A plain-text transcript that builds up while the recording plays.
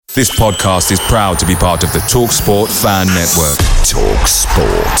This podcast is proud to be part of the TalkSport Fan Network.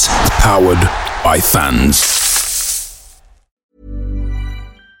 TalkSport. Powered by fans.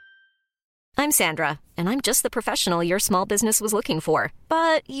 I'm Sandra, and I'm just the professional your small business was looking for.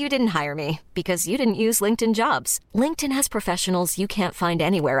 But you didn't hire me because you didn't use LinkedIn Jobs. LinkedIn has professionals you can't find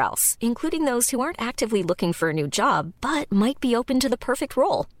anywhere else, including those who aren't actively looking for a new job, but might be open to the perfect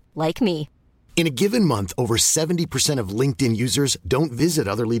role, like me. In a given month, over 70% of LinkedIn users don't visit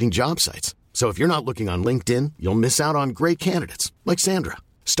other leading job sites. So if you're not looking on LinkedIn, you'll miss out on great candidates like Sandra.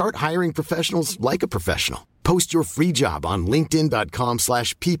 Start hiring professionals like a professional. Post your free job on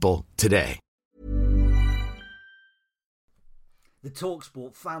linkedin.com/people today. The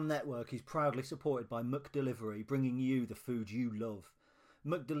TalkSport Fan Network is proudly supported by McDelivery, bringing you the food you love.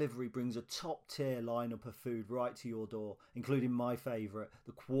 McDelivery brings a top-tier lineup of food right to your door, including my favourite,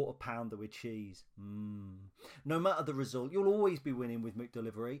 the quarter pounder with cheese. No matter the result, you'll always be winning with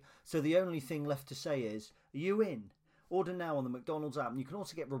McDelivery, so the only thing left to say is, are you in? Order now on the McDonald's app, and you can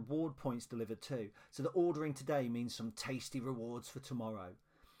also get reward points delivered too, so that ordering today means some tasty rewards for tomorrow.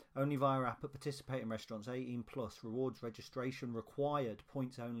 Only via app at participating restaurants. 18 plus. Rewards registration required.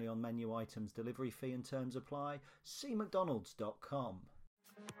 Points only on menu items. Delivery fee and terms apply. See mcdonalds.com.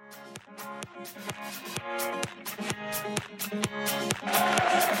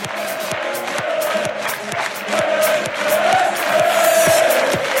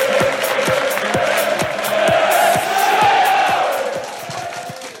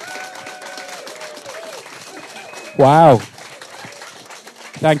 Wow.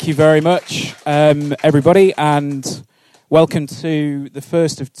 Thank you very much, everybody, and welcome to the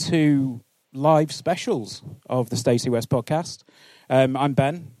first of two live specials of the Stacey West podcast. I'm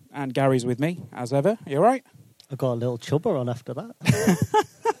Ben, and Gary's with me, as ever. You all right? I got a little chubber on after that.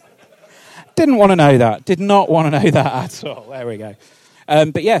 Didn't want to know that. Did not want to know that at all. There we go.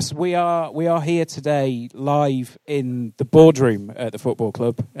 But yes, we are here today live in the boardroom at the football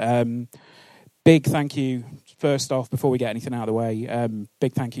club. Big thank you, first off, before we get anything out of the way,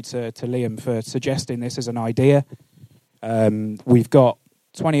 big thank you to Liam for suggesting this as an idea. We've got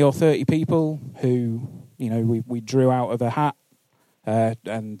 20 or 30 people who, we drew out of a hat,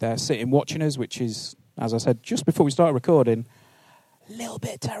 and they're sitting watching us, which is, as I said, just before we started recording, a little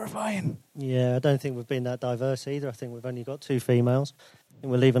bit terrifying. Yeah, I don't think we've been that diverse either. I think we've only got 2 females. I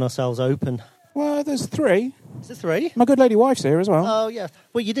think we're leaving ourselves open. Well, there's 3. Is there 3? My good lady wife's here as well. Oh, yeah.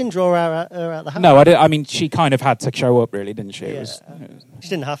 Well, you didn't draw her out the hat. No, I didn't. I mean, she kind of had to show up, really, didn't she? Yeah. She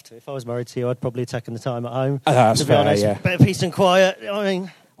didn't have to. If I was married to you, I'd probably have taken the time at home. That's to be fair, honest. yeah. Bit of peace and quiet. I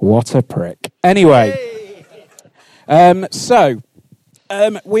mean, what a prick. Anyway, so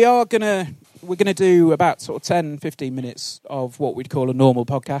we're gonna do about sort of 10-15 minutes of what we'd call a normal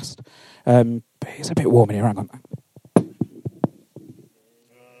podcast. It's a bit warm in here. Hang on.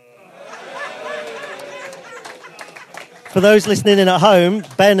 for those listening in at home,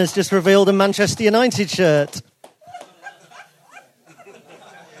 Ben has just revealed a Manchester United shirt.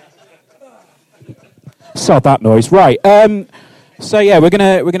 Sod that noise. Right. So yeah, we're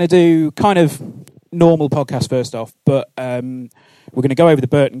gonna do kind of normal podcast first off, but we're gonna go over the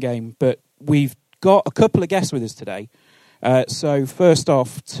Burton game. But we've got a couple of guests with us today. So first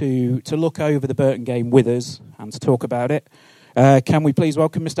off, to look over the Burton game with us and to talk about it, can we please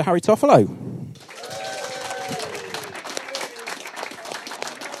welcome Mr. Harry Toffolo?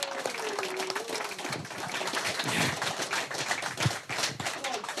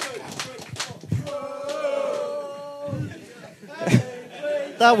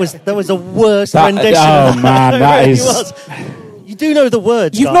 That was the worst rendition. Oh man, that really is. Was. You do know the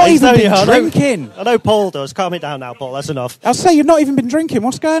words. You've guys, not even been drinking. I know Paul does. Calm it down now, Paul. That's enough. I'll say you've not even been drinking.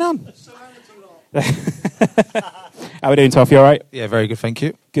 What's going on? How are we doing, Toff? You all right? Yeah, very good. Thank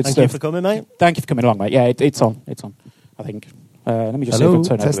you. Good Thank stuff. you for coming, mate. Thank you for coming along, mate. Yeah, it's on. It's on. I think. Let me just Hello, see if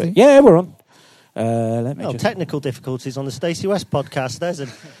I turn over testing. it. Yeah, we're on. Let me just technical difficulties on the Stacey West podcast. There's a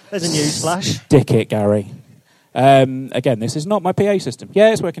news flash. Stick it, Gary. Again, this is not my PA system.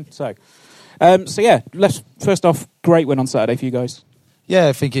 Yeah, it's working. So yeah, let's first off, great win on Saturday for you guys. Yeah,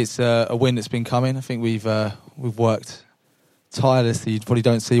 I think it's a win that's been coming. I think we've worked tirelessly. You probably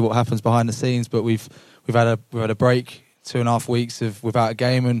don't see what happens behind the scenes, but we've had a break, 2.5 weeks without a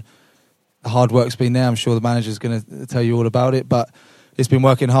game, and the hard work's been there. I'm sure the manager's going to tell you all about it, but it's been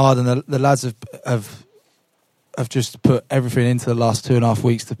working hard, and the lads have just put everything into the last 2.5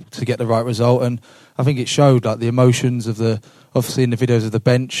 weeks to get the right result, and I think it showed, like the emotions of seeing the videos of the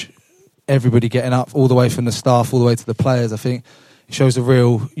bench, everybody getting up, all the way from the staff all the way to the players. I think it shows a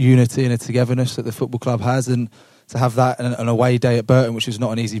real unity and a togetherness that the football club has, and to have that on an away day at Burton, which is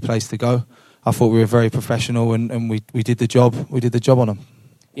not an easy place to go, I thought we were very professional and we did the job. We did the job on them.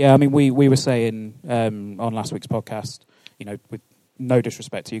 Yeah, I mean, we were saying on last week's podcast, with no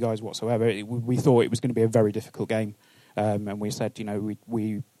disrespect to you guys whatsoever, we thought it was going to be a very difficult game, and we said,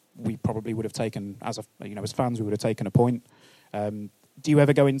 we probably would have taken, as fans, we would have taken a point. Do you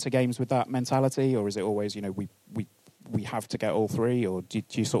ever go into games with that mentality, or is it always, we have to get all three, or do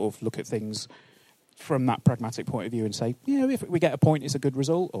you sort of look at things from that pragmatic point of view and say, if we get a point, it's a good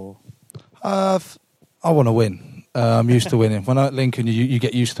result? Or I want to win. I'm used to winning. When I'm at Lincoln, you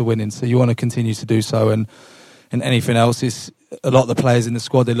get used to winning, so you want to continue to do so. And anything else is a lot of the players in the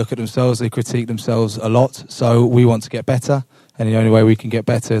squad. They look at themselves, they critique themselves a lot. So we want to get better, and the only way we can get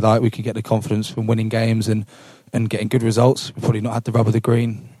better, we can get the confidence from winning games and getting good results. We've probably not had the rub of the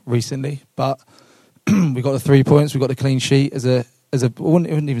green recently, but we got the 3 points. We got the clean sheet I wouldn't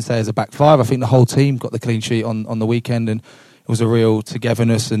even say as a back five. I think the whole team got the clean sheet on the weekend, and it was a real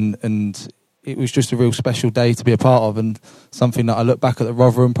togetherness, and it was just a real special day to be a part of, and something that I look back at the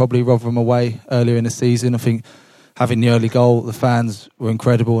Rotherham away earlier in the season. I think having the early goal, the fans were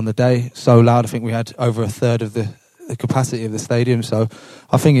incredible on the day, so loud. I think we had over a third of the capacity of the stadium, so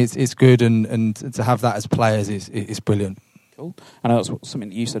I think it's good, and to have that as players is brilliant. Cool. I know that's something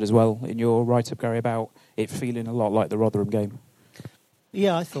that you said as well in your write-up, Gary, about it feeling a lot like the Rotherham game.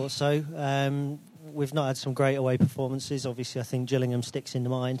 Yeah, I thought so. We've not had some great away performances. Obviously, I think Gillingham sticks in the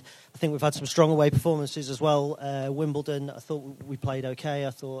mind. I think we've had some strong away performances as well. Wimbledon, I thought we played okay.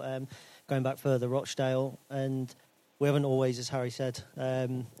 I thought going back further, Rochdale, and we haven't always, as Harry said,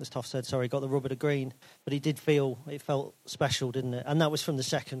 as Toff said, got the rub of the green. But it felt special, didn't it? And that was from the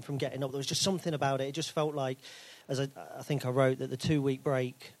second, from getting up. There was just something about it. It just felt like, as I think I wrote, that the 2-week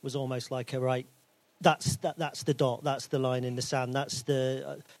break was almost like that's the dot, that's the line in the sand, that's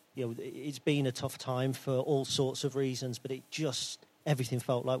the it's been a tough time for all sorts of reasons, but everything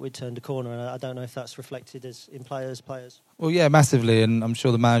felt like we'd turned a corner, and I don't know if that's reflected as in players. Well, yeah, massively, and I'm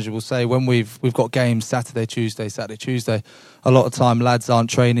sure the manager will say when we've got games Saturday, Tuesday, a lot of time lads aren't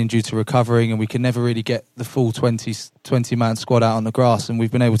training due to recovering, and we can never really get the full 20-man squad out on the grass, and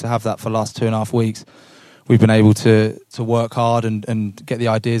we've been able to have that for the last 2.5 weeks. We've been able to work hard and get the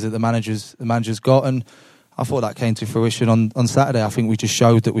ideas that the managers got, and I thought that came to fruition on Saturday. I think we just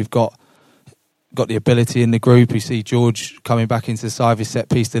showed that we've got the ability in the group. We see George coming back into the side of his set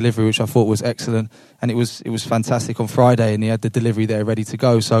piece delivery, which I thought was excellent, and it was fantastic on Friday, and he had the delivery there ready to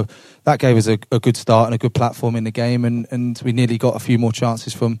go. So that gave us a good start and a good platform in the game, and we nearly got a few more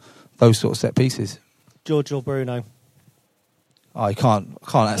chances from those sort of set pieces. George or Bruno? Oh, I can't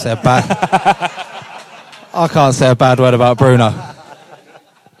say a bad. I can't say a bad word about Bruno.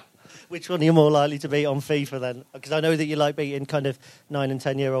 Which one are you more likely to beat on FIFA then? Because I know that you like beating kind of 9 and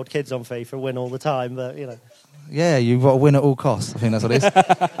 10-year-old kids on FIFA, win all the time, but Yeah, you've got to win at all costs. I think that's what it is.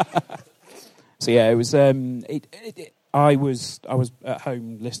 So yeah, it was. I was at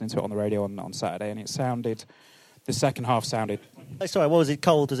home listening to it on the radio on Saturday, and it sounded. The second half sounded. Sorry, what was it?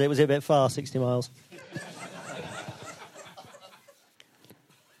 Cold? Was it a bit far? 60 miles.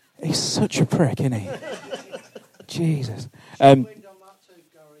 He's such a prick, isn't he? Jesus.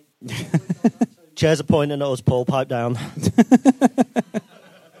 Chairs are pointing at us, Paul. Pipe down.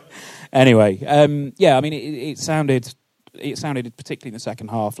 Anyway, yeah, I mean, it sounded particularly in the second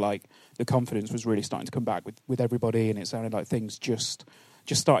half like the confidence was really starting to come back with everybody, and it sounded like things just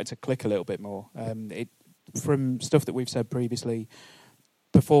started to click a little bit more. From stuff that we've said previously,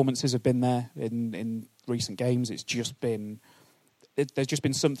 performances have been there in recent games. It's just been. There's just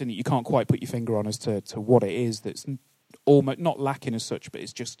been something that you can't quite put your finger on as to what it is that's almost not lacking as such, but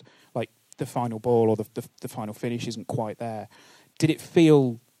it's just like the final ball or the final finish isn't quite there. Did it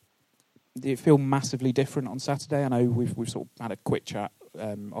feel massively different on Saturday? I know we've sort of had a quick chat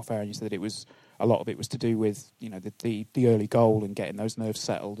off air, and you said that a lot of it was to do with the early goal and getting those nerves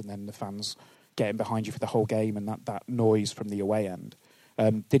settled, and then the fans getting behind you for the whole game and that noise from the away end.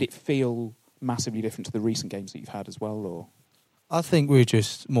 Did it feel massively different to the recent games that you've had as well, or? I think we were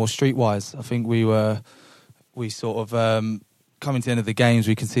just more streetwise. I think we sort of coming to the end of the games,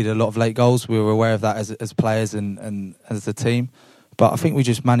 we conceded a lot of late goals. We were aware of that as players and as a team, but I think we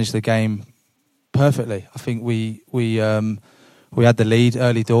just managed the game perfectly. I think we had the lead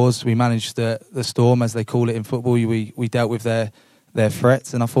early doors. We managed the storm, as they call it in football. We dealt with their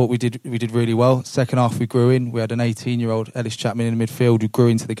threats, and I thought we did really well. Second half, we grew in. We had an 18-year-old Ellis Chapman in the midfield who grew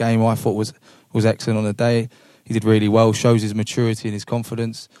into the game. Who I thought was excellent on the day. He did really well, shows his maturity and his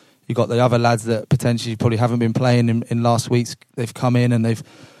confidence. You got the other lads that potentially probably haven't been playing in last week's. They've come in and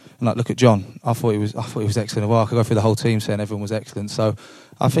look at John. I thought he was excellent. Well, I could go through the whole team saying everyone was excellent. So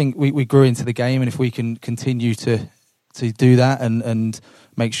I think we grew into the game, and if we can continue to do that and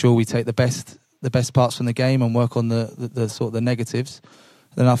make sure we take the best parts from the game and work on the sort of the negatives,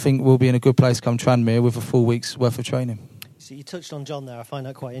 then I think we'll be in a good place come Tranmere with a full week's worth of training. So you touched on John there. I find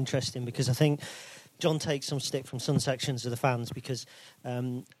that quite interesting because I think John takes some stick from some sections of the fans because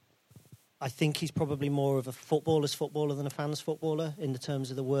I think he's probably more of a footballer's footballer than a fan's footballer in the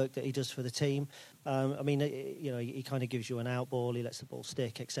terms of the work that he does for the team. I mean, you know, he kind of gives you an out ball, he lets the ball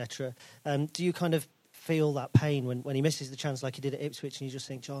stick, etc. Do you kind of feel that pain when he misses the chance like he did at Ipswich and you just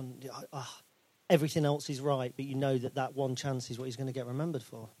think, John, everything else is right, but you know that one chance is what he's going to get remembered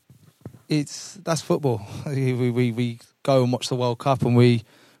for? That's football. We go and watch the World Cup and we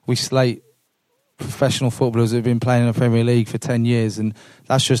slate professional footballers who have been playing in the Premier League for 10 years, and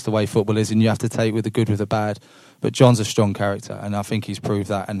that's just the way football is, and you have to take with the good with the bad. But John's a strong character, and I think he's proved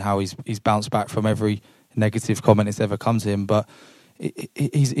that, and how he's bounced back from every negative comment that's ever come to him. But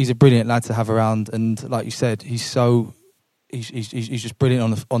he's a brilliant lad to have around, and like you said, he's just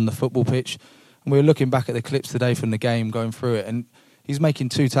brilliant on the football pitch. And we were looking back at the clips today from the game, going through it, and he's making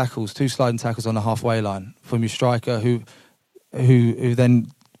two sliding tackles on the halfway line from your striker, who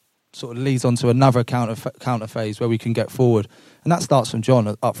then sort of leads on to another counter phase where we can get forward. And that starts from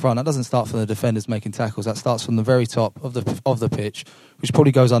John up front. That doesn't start from the defenders making tackles. That starts from the very top of the pitch, which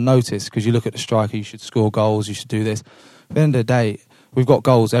probably goes unnoticed because you look at the striker, you should score goals, you should do this. At the end of the day, we've got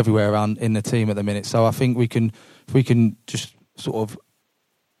goals everywhere around in the team at the minute. So I think we can just sort of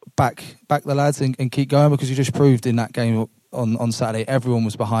back the lads and keep going, because you just proved in that game on Saturday, everyone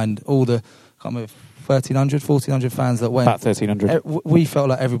was behind. All the 1,400 fans that went. About 1,300. We felt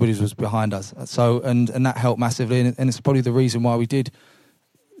like everybody was behind us. So and that helped massively, and it's probably the reason why we did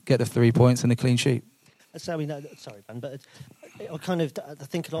get the 3 points and a clean sheet. So, sorry, Ben, but I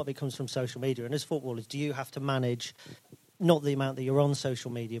think a lot of it comes from social media. And as footballers, do you have to manage not the amount that you're on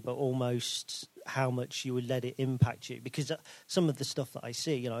social media, but almost how much you would let it impact you? Because some of the stuff that I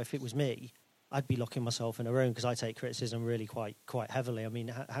see, you know, if it was me, I'd be locking myself in a room because I take criticism really quite heavily. I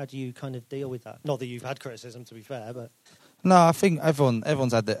mean, how do you kind of deal with that? Not that you've had criticism, to be fair, but no, I think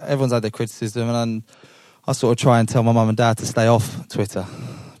everyone's had their criticism, and I sort of try and tell my mum and dad to stay off Twitter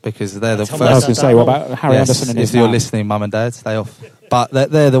because they're the first. I was going to say, what about Harry Anderson and his if you're listening, mum and dad, stay off. But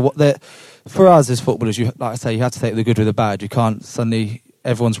they're for us as footballers, you, like I say, you have to take the good with the bad. You can't suddenly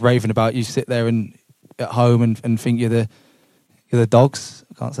everyone's raving about you, sit there and at home and think you're the dogs.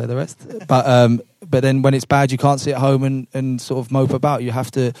 I can't say the rest. But then when it's bad, you can't sit at home and sort of mope about. You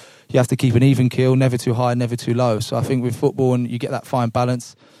have to keep an even keel, never too high, never too low. So I think with football, and you get that fine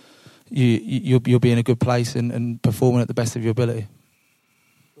balance, you'll be in a good place and performing at the best of your ability.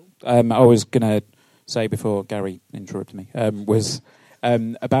 I was going to say before Gary interrupted me was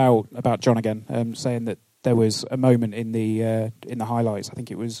about John again, saying that there was a moment in the highlights. I think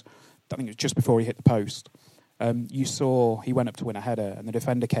it was just before he hit the post. You saw he went up to win a header, and the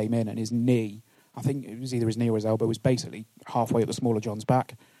defender came in, and his knee, I think it was either his knee or his elbow, was basically halfway at the smaller John's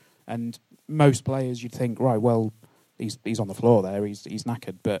back. And most players, you'd think, right, well, he's on the floor there, he's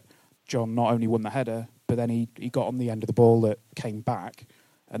knackered. But John not only won the header, but then he got on the end of the ball that came back,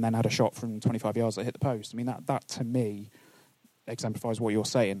 and then had a shot from 25 yards that hit the post. I mean, that to me exemplifies what you're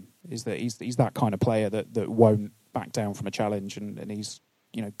saying, is that he's that kind of player that won't back down from a challenge, and he's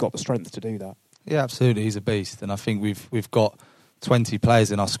got the strength to do that. Yeah, absolutely. He's a beast, and I think we've got 20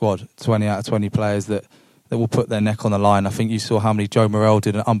 players in our squad, 20 out of 20 players that will put their neck on the line. I think you saw how many Joe Morrell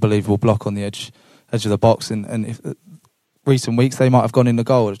did an unbelievable block on the edge of the box, and if recent weeks they might have gone in the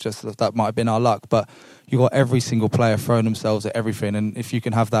goal. It's just that might have been our luck, but you got every single player throwing themselves at everything, and if you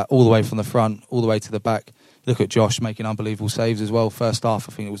can have that all the way from the front, all the way to the back. Look at Josh making unbelievable saves as well. First half,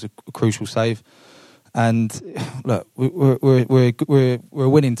 I think it was a crucial save. And look, we're a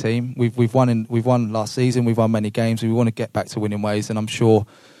winning team. We've won last season. We've won many games. We want to get back to winning ways, and I'm sure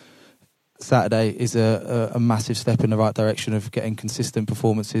Saturday is a massive step in the right direction of getting consistent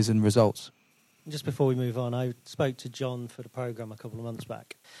performances and results. Just before we move on, I spoke to John for the programme a couple of months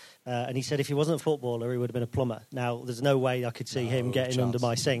back, and he said if he wasn't a footballer, he would have been a plumber. Now, there's no way I could see him getting under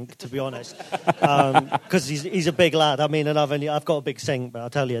my sink, to be honest, because he's a big lad. I mean, and I've got a big sink, but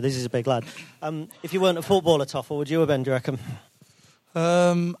I'll tell you, this is a big lad. If you weren't a footballer, Toffolo, would you have been, do you reckon?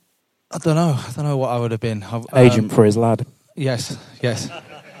 I don't know what I would have been. Agent for his lad. Yes.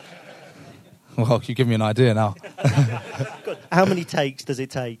 Well, you give me an idea now. Good. How many takes does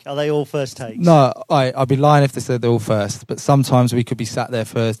it take? Are they all first takes? No, I'd be lying if they said they're all first. But sometimes we could be sat there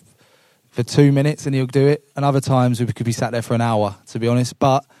for 2 minutes and he'll do it. And other times we could be sat there for an hour, to be honest.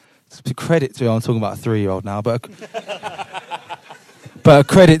 But to credit to him, I'm talking about a 3-year-old now, but a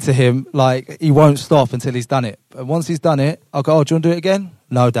credit to him, like, he won't stop until he's done it. And once he's done it, I'll go, do you want to do it again?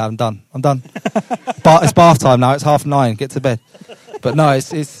 No, Dad, I'm done. But it's bath time now, it's 9:30, get to bed. But no,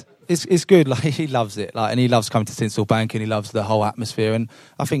 it's it's good. Like, he loves it, like, and he loves coming to Tinsel Bank, and he loves the whole atmosphere. And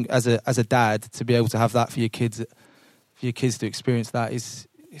I think as a dad, to be able to have that for your kids to experience that it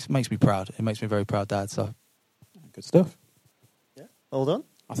makes me proud. It makes me a very proud dad. So good stuff. Yeah, well done.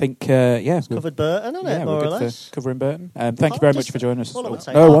 I think we've covered Burton, hasn't it, more or less? Covering Burton. Thank you very much for joining us. One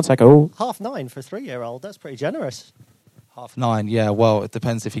second. 9:30 for a 3-year-old. That's pretty generous. 9:30. Yeah, well, it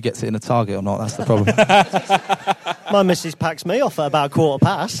depends if he gets it in a target or not. That's the problem. My missus packs me off at about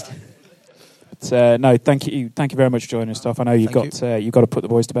 15:15. But, no, thank you very much for joining us, Toff. I know you've got to put the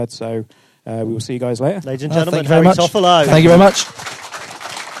boys to bed, so we will see you guys later. Ladies and gentlemen, Harry Toffolo. Thank you very much.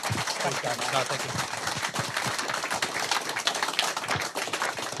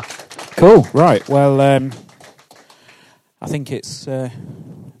 Cool. Right. Well, I think it's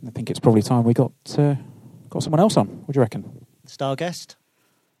probably time we got someone else on. What do you reckon? Star guest.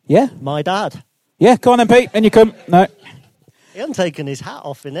 Yeah. My dad. Yeah. Come on then, Pete. In you come. No. He hasn't taken his hat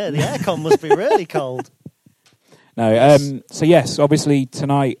off in there. The aircon must be really cold. No. So yes, obviously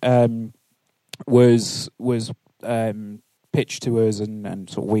tonight was pitched to us, and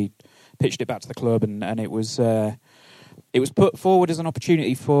sort of we pitched it back to the club, and it was put forward as an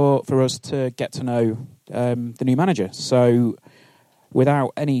opportunity for us to get to know the new manager. So,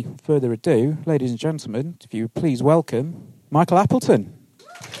 without any further ado, ladies and gentlemen, if you would please welcome Michael Appleton.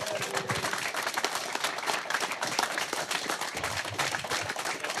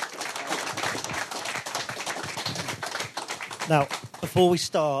 Now, before we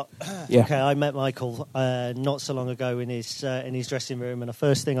start, Yeah. okay, I met Michael not so long ago in his dressing room, and the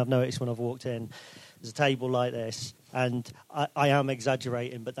first thing I've noticed when I've walked in is a table like this, and I am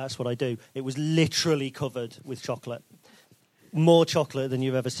exaggerating, but that's what I do. It was literally covered with chocolate, more chocolate than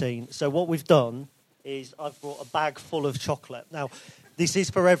you've ever seen. So what we've done is I've brought a bag full of chocolate. Now, this is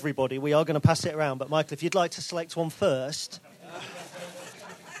for everybody. We are going to pass it around, but Michael, if you'd like to select one first.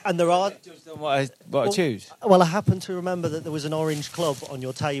 And there are... What I choose? Well, I happen to remember that there was an orange club on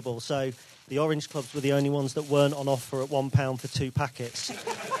your table, so the orange clubs were the only ones that weren't on offer at £1 for 2 packets.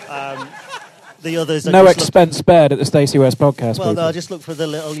 The others... No expense spared at the Stacey West podcast. Well, people. no, I just looked for the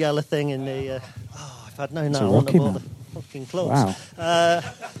little yellow thing in the... if I'd known that, I wouldn't have bought the fucking clubs. Wow.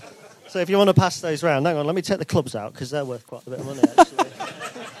 So if you want to pass those round, hang on, let me take the clubs out, because they're worth quite a bit of money, actually.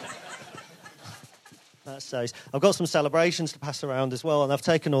 That's so. I've got some celebrations to pass around as well, and I've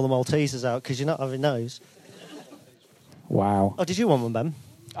taken all the Maltesers out because you're not having those. Wow. Oh, did you want one, Ben?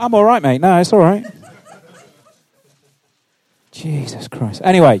 I'm all right, mate. No, it's all right. Jesus Christ.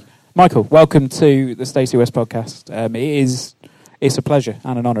 Anyway, Michael, welcome to the Stacey West podcast. It's a pleasure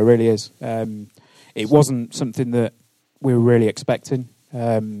and an honour, really is. It wasn't something that we were really expecting.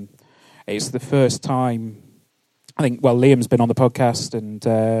 It's the first time, I think, well, Liam's been on the podcast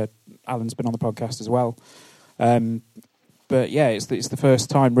and Alan's been on the podcast as well. But yeah, it's the first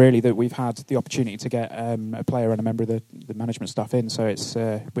time really that we've had the opportunity to get a player and a member of the management staff in. So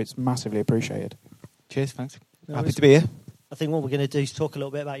it's massively appreciated. Cheers, thanks. Happy to be here. I think what we're going to do is talk a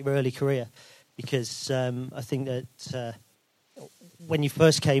little bit about your early career, because I think that when you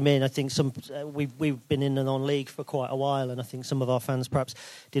first came in, I think we've been in and on league for quite a while, and I think some of our fans perhaps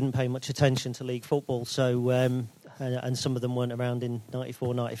didn't pay much attention to league football. So and some of them weren't around in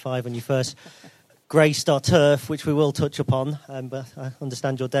 94, 95 when you first graced our turf, which we will touch upon. But I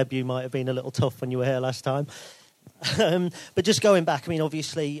understand your debut might have been a little tough when you were here last time. But just going back, I mean,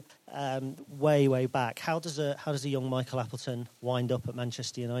 obviously, way back, how does a young Michael Appleton wind up at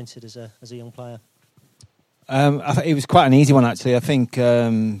Manchester United as a young player? It was quite an easy one, actually. I think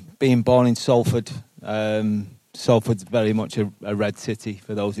being born in Salford, Salford's very much a red city,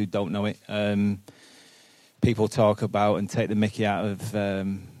 for those who don't know it. People talk about and take the mickey out of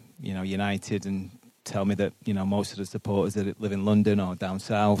United and tell me that most of the supporters that live in London or down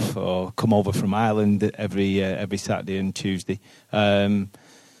south or come over from Ireland every Saturday and Tuesday. The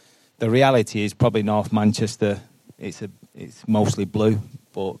reality is probably North Manchester. It's mostly blue,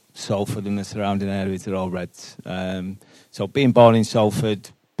 but Salford and the surrounding areas are all reds. So being born in Salford,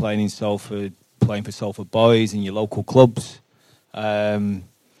 playing for Salford Boys in your local clubs. I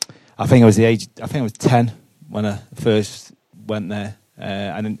think I was 10 when I first went there.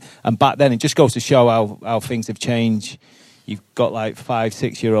 And back then, it just goes to show how things have changed. You've got like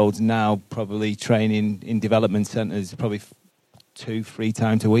 5-6-year-olds now probably training in development centres probably 2-3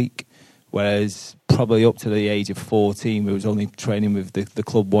 times a week, whereas probably up to the age of 14 we was only training with the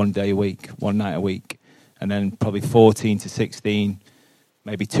club one night a week, and then probably 14 to 16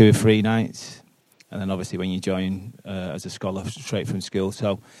 maybe 2 or 3 nights, and then obviously when you join as a scholar straight from school.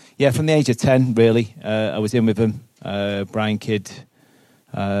 So yeah, from the age of 10 really, I was in with them. Brian Kidd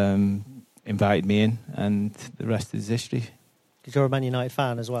invited me in, and the rest is history. Because you're a Man United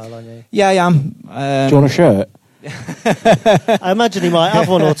fan as well, aren't you? Yeah, I am. Do you want a shirt? I imagine he might have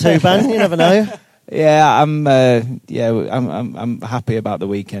one or two, Ben. You never know. Yeah, I'm happy about the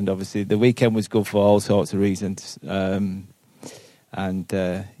weekend. Obviously, the weekend was good for all sorts of reasons, it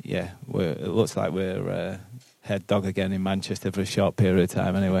looks like we're head dog again in Manchester for a short period of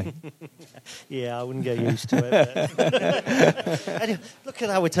time. Anyway. Yeah, I wouldn't get used to it. Anyway, look at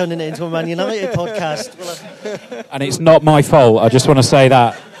how we're turning it into a Man United podcast. And it's not my fault. I just want to say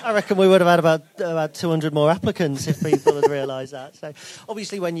that. I reckon we would have had about 200 more applicants if people had realised that. So,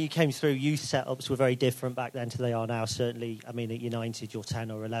 obviously, when you came through, youth setups were very different back then to they are now. Certainly, I mean, at United, you're 10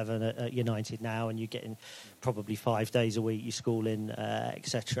 or 11 at United now, and you're getting probably 5 days a week, you're schooling,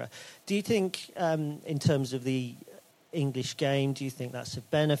 etc. Do you think, in terms of the English game, do you think that's a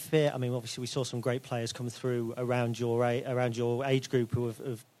benefit? I mean, obviously, we saw some great players come through around your age group who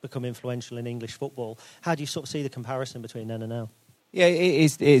have become influential in English football. How do you sort of see the comparison between then and now? Yeah,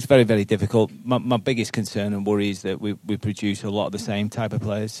 it's very, very difficult. My biggest concern and worry is that we produce a lot of the same type of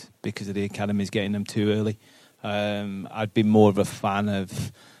players because of the academies getting them too early. I'd be more of a fan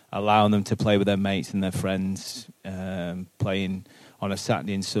of allowing them to play with their mates and their friends, playing on a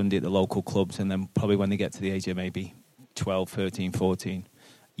Saturday and Sunday at the local clubs, and then probably when they get to the age of maybe 12, 13, 14,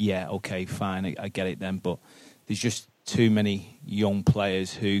 yeah, okay, fine, I get it then. But there's just too many young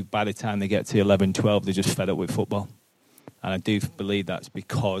players who, by the time they get to 11, 12, they're just fed up with football. And I do believe that's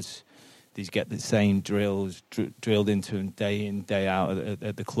because these get the same drills drilled into them day in, day out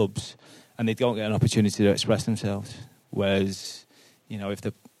at the clubs, and they don't get an opportunity to express themselves. Whereas, you know, if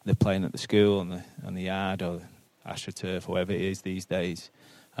they're playing at the school on the yard or AstroTurf, or whatever it is these days,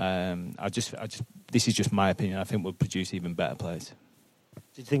 this is just my opinion. I think we'll produce even better players.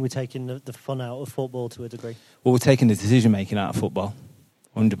 Do you think we're taking the fun out of football to a degree? Well, we're taking the decision making out of football,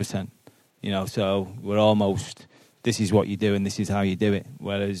 100%. You know, so we're almost, this is what you do and this is how you do it.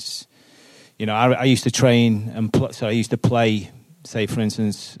 Whereas, you know, I used to train and so I used to play, say, for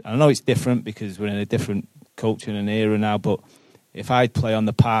instance, I know it's different because we're in a different culture and an era now, but if I'd play on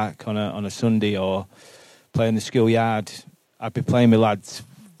the park on a Sunday or play in the schoolyard, I'd be playing with lads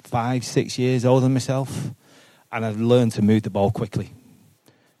 5, 6 years older than myself, and I'd learn to move the ball quickly,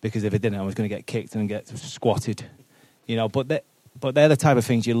 because if I didn't, I was going to get kicked and get squatted, you know. But they're the type of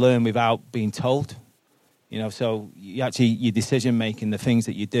things you learn without being told, you know. So you actually, your decision making, the things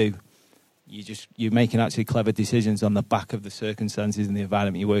that you do, you're making actually clever decisions on the back of the circumstances and the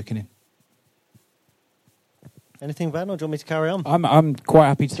environment you're working in. Anything, Ben, or do you want me to carry on? I'm quite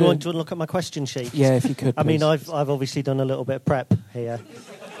happy to. Do you want to look at my question sheet? Yeah, if you could. I mean, I've obviously done a little bit of prep here.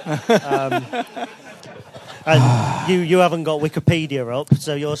 And you haven't got Wikipedia up,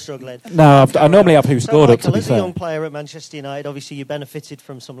 so you're struggling. No, I normally have who scored up, to be as a fair. young player at Manchester United, obviously you benefited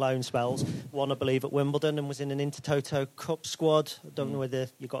from some loan spells. One, I believe, at Wimbledon, and was in an Intertoto Cup squad. I don't know whether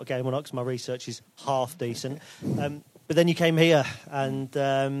you got a game or not, because my research is half decent. But then you came here, and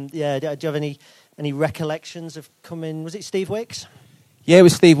do you have any recollections of coming? Was it Steve Wicks? Yeah, it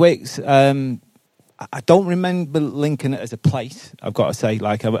was Steve Wicks. I don't remember Lincoln as a place, I've got to say.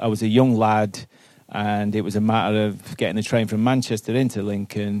 Like, I was a young lad, and it was a matter of getting the train from Manchester into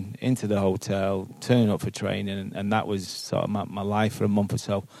Lincoln, into the hotel, turning up for training, and that was sort of my life for a month or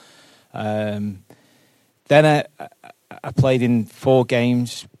so. Then I played in 4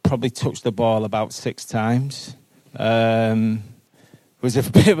 games, probably touched the ball about 6 times. It was a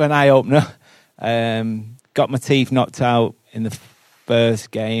bit of an eye-opener. Got my teeth knocked out in the first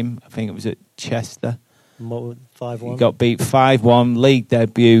game. I think it was at Chester. 5-1. Got beat 5-1. League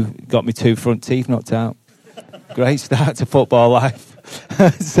debut. Got me 2 front teeth knocked out. Great start to football life.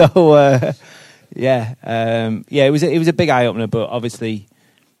 So it was a big eye opener. But obviously,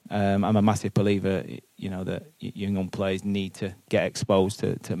 I'm a massive believer, you know, that young players need to get exposed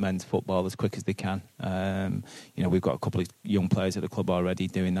to men's football as quick as they can. You know, we've got a couple of young players at the club already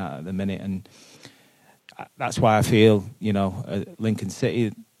doing that at the minute, and that's why I feel, you know, Lincoln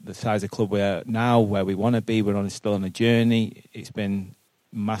City, the size of club we're now, where we want to be, we're still on a journey. It's been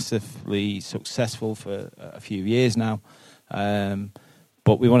massively successful for a few years now,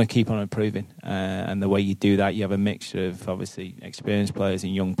 but we want to keep on improving. And the way you do that, you have a mixture of obviously experienced players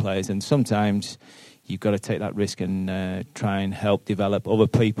and young players, and sometimes you've got to take that risk and try and help develop other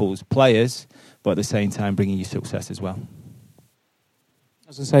people's players, but at the same time bringing you success as well.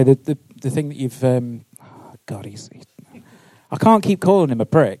 As I say, the thing that you've... God, I can't keep calling him a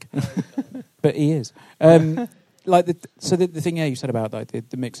prick, but he is. The thing you said about like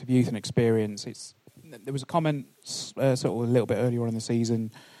the mix of youth and experience. There was a comment sort of a little bit earlier on in the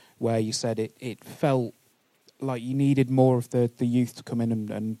season where you said it felt like you needed more of the youth to come in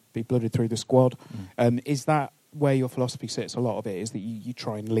and be blooded through the squad. Is that where your philosophy sits, a lot of it is that you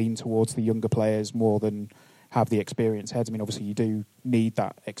try and lean towards the younger players more than have the experienced heads. I mean, obviously you do need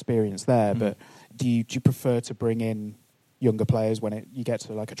that experience there, but do you prefer to bring in younger players when you get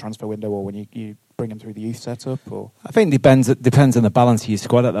to like a transfer window, or when you bring them through the youth setup? Or I think it depends on the balance of your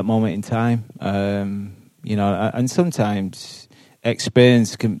squad at that moment in time. And sometimes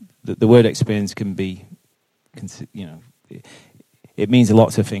experience the word experience can be, it means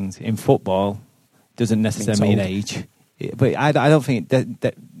lots of things. In football, it doesn't necessarily mean age, but I don't think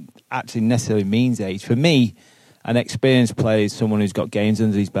that actually necessarily means age. For me, an experienced player is someone who's got games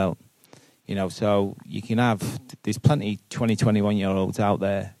under his belt. So you can there's plenty 20, 21-year-olds out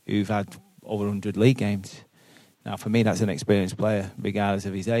there who've had over 100 league games. Now, for me, that's an experienced player, regardless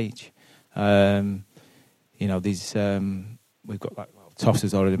of his age. We've got, like Toffs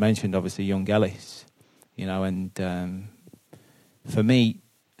has already mentioned, obviously, young Ellis. And for me,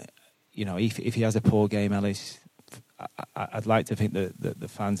 if he has a poor game, Ellis, I'd like to think that the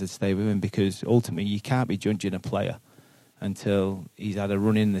fans would stay with him, because ultimately you can't be judging a player until he's had a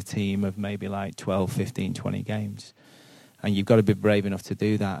run in the team of maybe like 12, 15, 20 games. And you've got to be brave enough to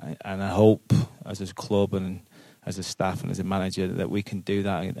do that. And I hope as a club and as a staff and as a manager that we can do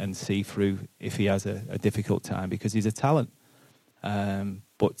that and see through if he has a difficult time, because he's a talent.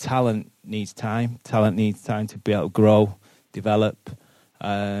 But talent needs time. Talent needs time to be able to grow, develop.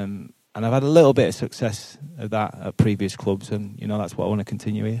 And I've had a little bit of success at that at previous clubs, and that's what I want to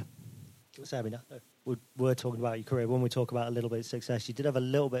continue here. We're talking about your career. When we talk about a little bit of success, you did have a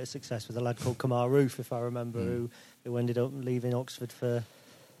little bit of success with a lad called Kamar Roof, if I remember, who ended up leaving Oxford for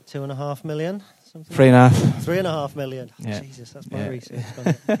 $2.5 million. 3.5. 3.5 million. Yeah. Jesus, that's my research.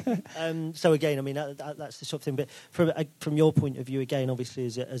 So again, I mean, that's the sort of thing. But from your point of view, again, obviously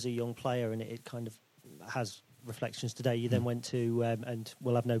as a young player, and it kind of has reflections today. You then went to and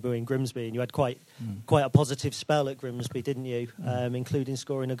we'll have no booing, Grimsby, and you had quite a positive spell at Grimsby, didn't you? Including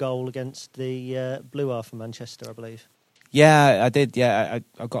scoring a goal against the Blue Half from Manchester, I believe. Yeah, I did. Yeah,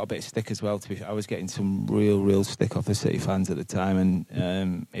 I got a bit of stick as well. I was getting some real stick off the City fans at the time,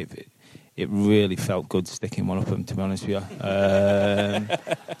 and it really felt good sticking one up them, to be honest with you.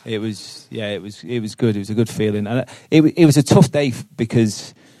 It was good. It was a good feeling, and it was a tough day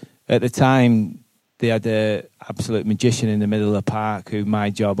because at the time they had an absolute magician in the middle of the park who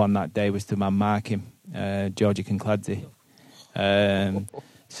my job on that day was to man-mark him, Georgie Kincladze.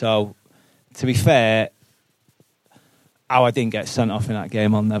 So, to be fair, how I didn't get sent off in that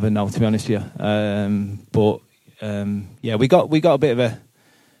game, I'll never know, to be honest with you. We got a bit of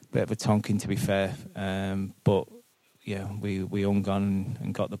a tonking, to be fair. But yeah, we hung on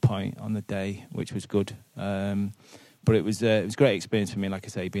and got the point on the day, which was good. But it was a great experience for me, like I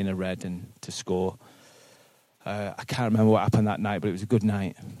say, being a Red and to score. I can't remember what happened that night, but it was a good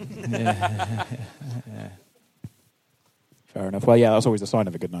night. Yeah. Fair enough. Well, yeah, that's always a sign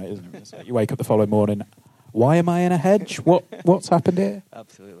of a good night, isn't it? You wake up the following morning. Why am I in a hedge? What's happened here?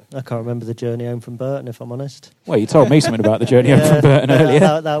 Absolutely. I can't remember the journey home from Burton, if I'm honest. Well, you told me something about the journey home from Burton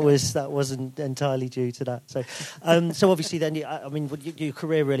earlier. That wasn't entirely due to that. So obviously then, your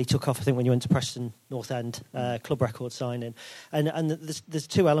career really took off, I think, when you went to Preston North End, club record signing. And there's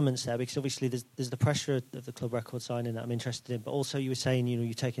two elements there, because obviously there's the pressure of the club record signing that I'm interested in, but also you were saying,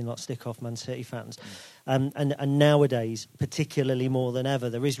 you're taking a lot of stick off Man City fans. And nowadays, particularly more than ever,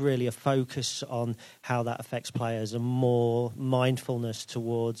 there is really a focus on how that affects players and more mindfulness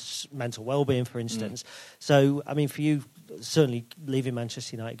towards mental well-being, for instance. So, I mean, for you, certainly leaving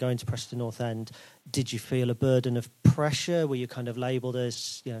Manchester United, going to Preston North End, did you feel a burden of pressure? Were you kind of labelled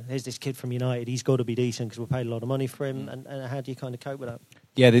as, here's this kid from United, he's got to be decent because we paid a lot of money for him, and how do you kind of cope with that?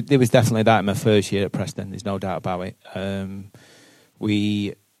 Yeah, there was definitely that in my first year at Preston, there's no doubt about it.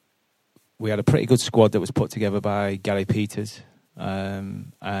 We had a pretty good squad that was put together by Gary Peters,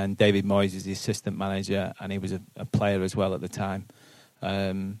 and David Moyes is the assistant manager, and he was a player as well at the time.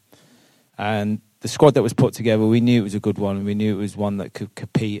 And the squad that was put together, we knew it was a good one, and we knew it was one that could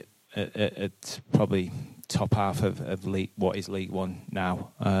compete at probably top half of what is League One now.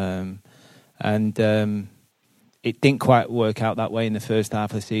 It didn't quite work out that way in the first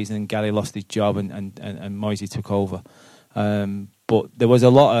half of the season. Gary lost his job, and Moisey took over. But there was a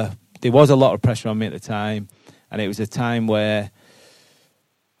lot of pressure on me at the time, and it was a time where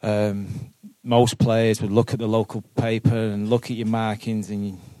most players would look at the local paper and look at your markings, and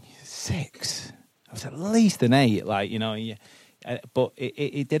you're 6. I was at least an 8, but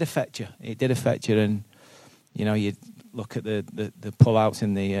it did affect you. It did affect you, and you'd look at the pullouts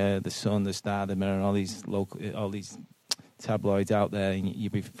in the Sun, the Star, the Mirror, and all these tabloids out there, and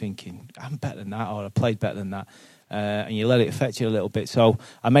you'd be thinking, I'm better than that, or I played better than that. And you let it affect you a little bit. So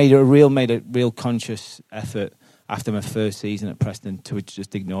I made a real conscious effort after my first season at Preston to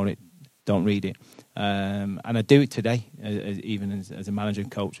just ignore it, don't read it. And I do it today, even as a manager and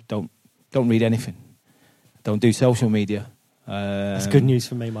coach. Don't read anything. Don't do social media. That's good news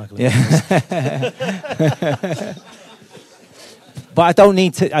for me, Michael. Yeah. But I don't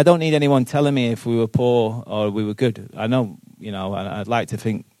need anyone telling me if we were poor or we were good. I know, I'd like to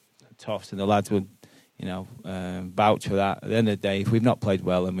think Toffs and the lads would, vouch for that. At the end of the day, if we've not played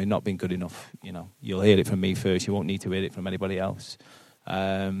well and we've not been good enough, you'll hear it from me first. You won't need to hear it from anybody else.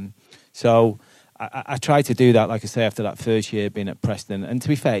 So I tried to do that, like I say, after that first year being at Preston. And to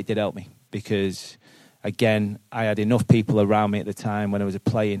be fair, it did help me because, again, I had enough people around me at the time when I was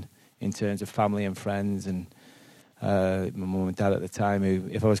playing in terms of family and friends and my mum and dad at the time who,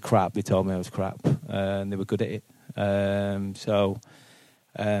 if I was crap, they told me I was crap and they were good at it.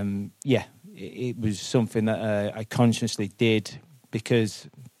 It was something that I consciously did because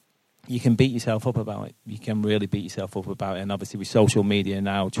you can beat yourself up about it. You can really beat yourself up about it. And obviously with social media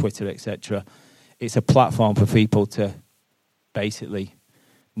now, Twitter, etc., it's a platform for people to basically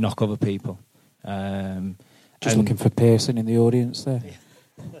knock other people. Just looking for Pearson in the audience there.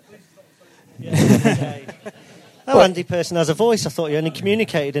 Oh, Andy Pearson has a voice. I thought you only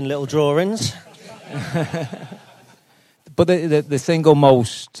communicated in little drawings. But the single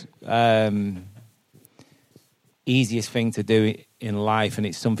most easiest thing to do in life, and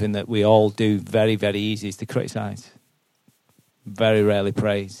it's something that we all do very, very easy, is to criticise. Very rarely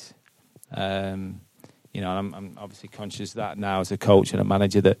praise. I'm obviously conscious of that now as a coach and a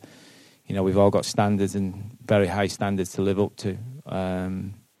manager that, we've all got standards and very high standards to live up to.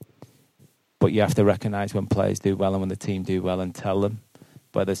 But you have to recognise when players do well and when the team do well and tell them.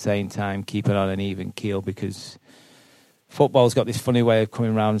 But at the same time, keep it on an even keel because football's got this funny way of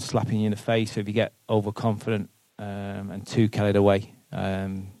coming around and slapping you in the face. So if you get overconfident and too carried away,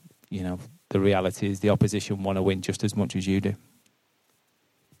 the reality is the opposition want to win just as much as you do.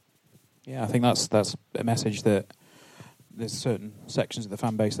 Yeah, I think that's a message that there's certain sections of the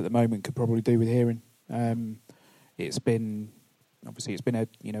fan base at the moment could probably do with hearing. It's been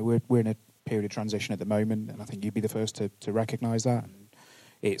we're in a period of transition at the moment, and I think you'd be the first to recognise that. And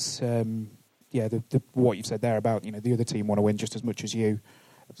it's what you've said there about the other team want to win just as much as you.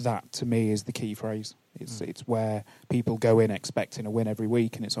 That to me is the key phrase. It's where people go in expecting a win every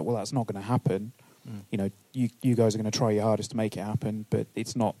week, and it's like, well, that's not going to happen. You guys are going to try your hardest to make it happen, but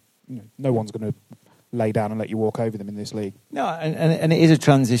it's not. No one's going to lay down and let you walk over them in this league. No, and it is a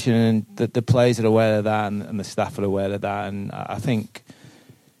transition, and the players are aware of that, and the staff are aware of that. And I think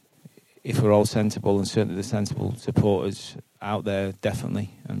if we're all sensible, and certainly the sensible supporters out there, definitely,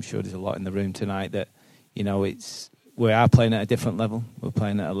 I'm sure there's a lot in the room tonight that, we are playing at a different level. We're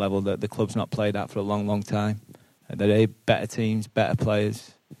playing at a level that the club's not played at for a long, long time. They're better teams, better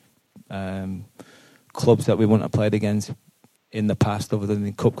players, clubs that we wouldn't have played against in the past other than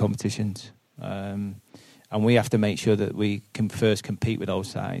in cup competitions. And we have to make sure that we can first compete with those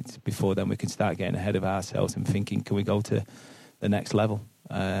sides before then we can start getting ahead of ourselves and thinking, can we go to the next level?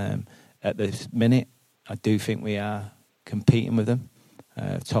 At this minute, I do think we are competing with them.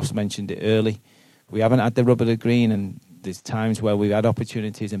 Toffs mentioned it early. We haven't had the rub of the green, and there's times where we've had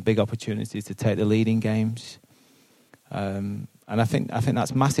opportunities and big opportunities to take the lead in games. And I think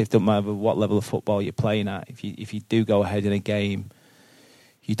that's massive. Doesn't matter what level of football you're playing at. If you do go ahead in a game,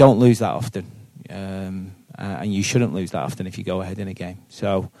 you don't lose that often, and you shouldn't lose that often if you go ahead in a game.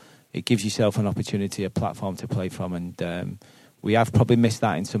 So it gives yourself an opportunity, a platform to play from, and we have probably missed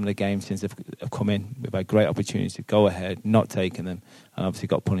that in some of the games since they've come in. We've had great opportunities to go ahead, not taking them, and obviously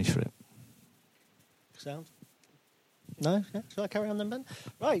got punished for it. Sound? No? Yeah? Shall I carry on then, Ben?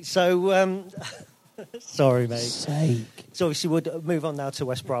 Right, so... sorry, mate. Sake. So obviously we'll move on now to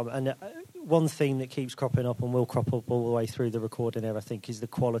West Brom. And one theme that keeps cropping up and will crop up all the way through the recording here, I think, is the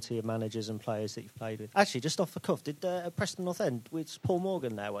quality of managers and players that you've played with. Actually, just off the cuff, did Preston North End, was Paul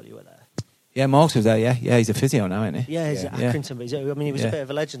Morgan there while you were there? Yeah, Morgs was there, yeah. Yeah, he's a physio now, isn't he? Yeah, he's at Accrington. But he was a bit of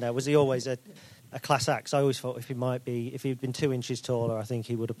a legend there. Was he always a class act? I always thought if he'd been 2 inches taller, I think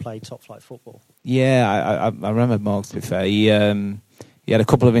he would have played top flight football. Yeah, I remember Morgs, to be fair. He had a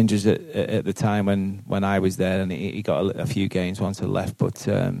couple of injuries at the time when I was there, and he got a few games once he left. But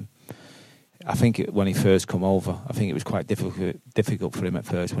I think when he first come over, I think it was quite difficult for him at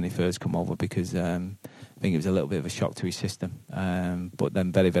first when he first come over because I think it was a little bit of a shock to his system. But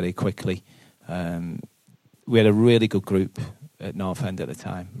then very, very quickly, we had a really good group at North End at the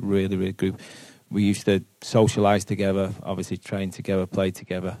time. Really, really good group. We used to socialise together, obviously train together, play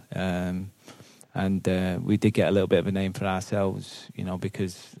together. And we did get a little bit of a name for ourselves,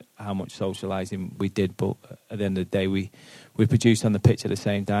 because how much socialising we did. But at the end of the day, we produced on the pitch at the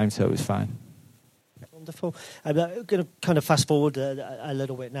same time, so it was fine. Wonderful. I'm going to kind of fast forward a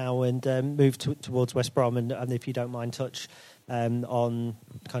little bit now and move towards West Brom, and if you don't mind, touch on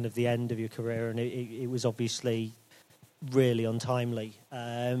kind of the end of your career, and it was obviously really untimely.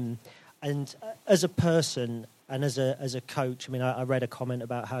 And as a person and as a coach, I mean, I read a comment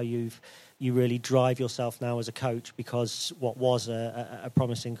about how you really drive yourself now as a coach because what was a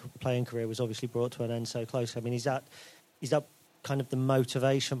promising playing career was obviously brought to an end so close. I mean, is that kind of the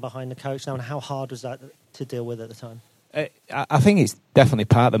motivation behind the coach now, and how hard was that to deal with at the time? I think it's definitely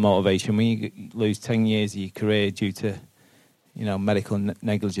part of the motivation when you lose 10 years of your career due to, medical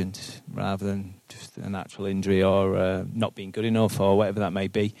negligence rather than just a natural injury or not being good enough or whatever that may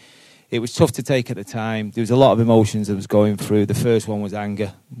be. It was tough to take at the time. There was a lot of emotions I was going through. The first one was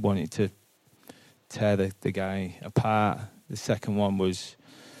anger, wanting to tear the guy apart. The second one was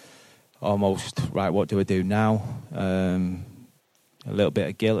almost, right, what do I do now? A little bit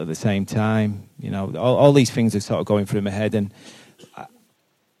of guilt at the same time. All these things are sort of going through my head, and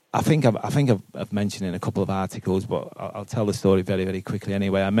I think I've mentioned it in a couple of articles, but I'll tell the story very, very quickly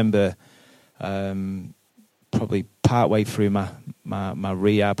anyway. I remember probably partway through my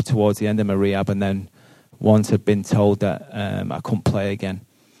rehab, towards the end of my rehab, and then once I'd been told that I couldn't play again,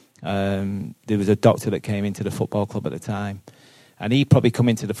 there was a doctor that came into the football club at the time, and he probably come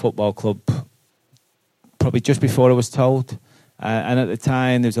into the football club probably just before I was told. And at the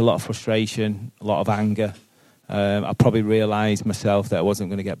time, there was a lot of frustration, a lot of anger. I probably realised myself that I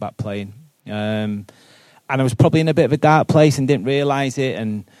wasn't going to get back playing. And I was probably in a bit of a dark place and didn't realise it.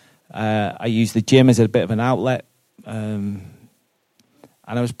 And I used the gym as a bit of an outlet. And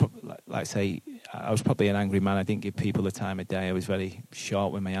I was, I was probably an angry man. I didn't give people the time of day. I was very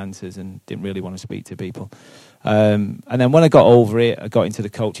short with my answers and didn't really want to speak to people. And then when I got over it, I got into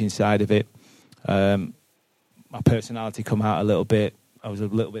the coaching side of it. My personality come out a little bit. I was a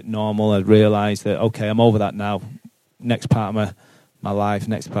little bit normal. I realised that, okay, I'm over that now. Next part of my life,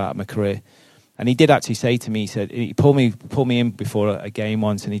 next part of my career. And he did actually say to me, he pulled me in before a game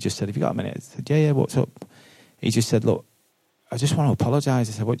once, and he just said, have you got a minute? I said, yeah, what's up? He just said, look, I just want to apologise.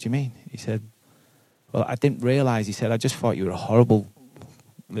 I said, what do you mean? He said, well, I didn't realise. He said, I just thought you were a horrible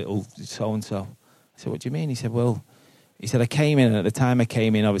little so-and-so. I said, what do you mean? He said, well, I came in, and at the time I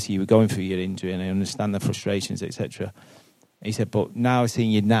came in, obviously you were going through your injury, and I understand the frustrations, etc. He said, but now seeing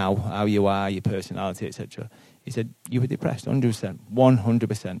you now, how you are, your personality, etc. He said, you were depressed, 100%,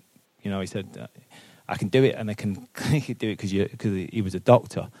 100%. He said, I can do it, and I can do it because he was a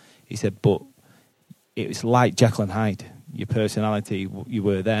doctor. He said, but it was like Jekyll and Hyde, your personality, you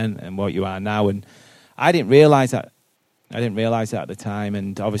were then and what you are now. And I didn't realise that. At the time,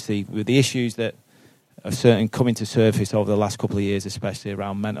 and obviously with the issues that are certain coming to surface over the last couple of years, especially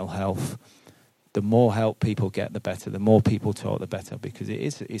around mental health, the more help people get, the better. The more people talk, the better, because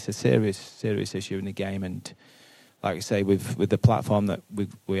it's a serious issue in the game. And like I say, with the platform that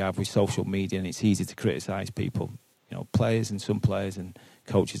we have with social media, and it's easy to criticise people. Players and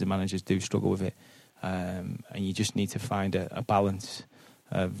coaches and managers do struggle with it, and you just need to find a balance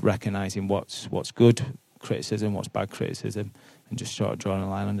of recognising what's good criticism, what's bad criticism, and just sort of drawing a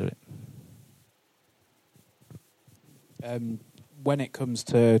line under it. When it comes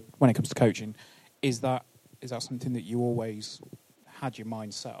to coaching, is that something that you always had your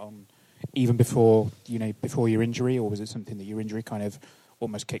mind set on, even before your injury, or was it something that your injury kind of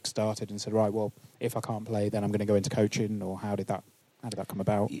almost kick-started and said, right, well, if I can't play, then I'm going to go into coaching, or how did that come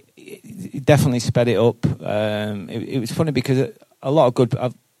about? It definitely sped it up. It was funny because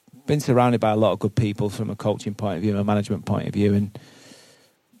I've been surrounded by a lot of good people from a coaching point of view, a management point of view, and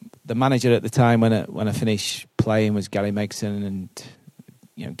the manager at the time when I finished playing was Gary Megson,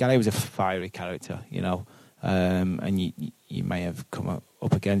 and Gary was a fiery character, and you may have come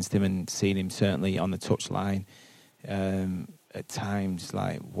up against him and seen him certainly on the touchline at times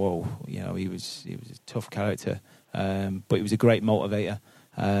like, whoa, he was a tough character, but he was a great motivator.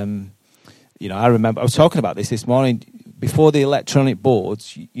 I remember I was talking about this morning before the electronic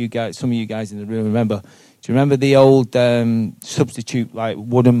boards. You guys, some of you guys in the room remember. Do you remember the old substitute like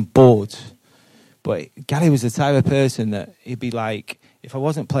wooden boards? But Gary was the type of person that he'd be like, if I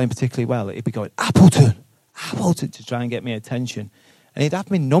wasn't playing particularly well, he'd be going, Appleton, to try and get me attention. And he'd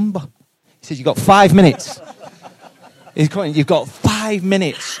have my number. He said, you've got 5 minutes. He's going, you've got 5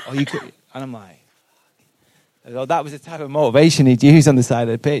 minutes. Or you could, and I'm like, so that was the type of motivation he'd use on the side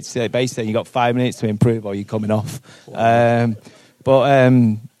of the pitch. So basically, you've got 5 minutes to improve or you're coming off. Wow.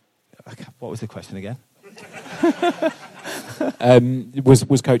 What was the question again?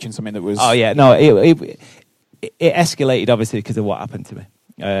 Was coaching something that was? Oh yeah, no. It escalated obviously because of what happened to me,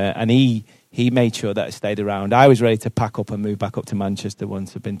 and he made sure that I stayed around. I was ready to pack up and move back up to Manchester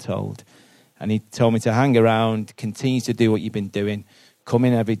once I'd been told, And he told me to hang around, continue to do what you've been doing, come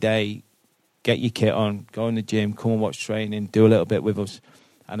in every day, get your kit on, go in the gym, come and watch training, do a little bit with us.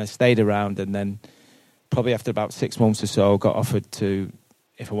 And I stayed around, and then probably after about 6 months or so, got offered to,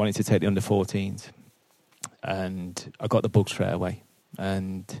 if I wanted to take the under-14s. And I got the bug straight away.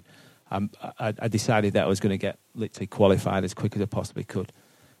 And I decided that I was going to get literally qualified as quick as I possibly could.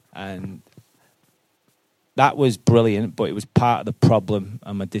 And that was brilliant, but it was part of the problem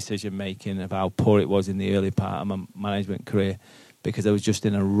and my decision-making of how poor it was in the early part of my management career, because I was just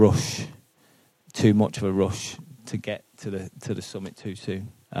in a rush, too much of a rush to get to the summit too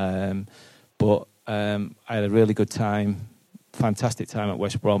soon. But I had a really good time, fantastic time at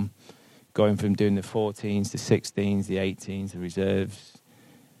West Brom, going from doing the 14s, the 16s, the 18s, the reserves,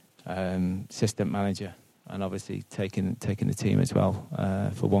 assistant manager, and obviously taking the team as well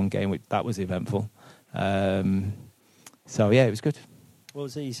for one game, which that was eventful. So yeah, it was good. What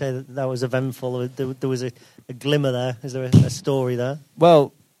was it you say that was eventful? There was a glimmer there. Is there a story there?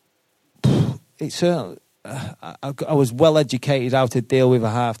 Well, it's certainly. I was well educated how to deal with a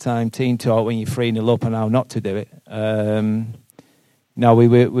half-time team talk when you're 3-0 up and how not to do it. No, we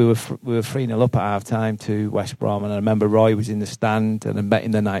were 3-0 up at half-time to West Brom, and I remember Roy was in the stand, and I met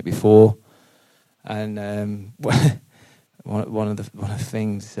him the night before. And one of the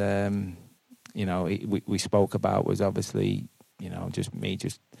things we spoke about was obviously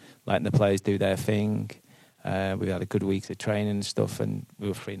just letting the players do their thing. We had a good week of training and stuff, and we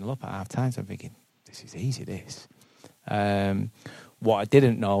were 3-0 up at half-time. So I'm thinking, this is easy, this. What I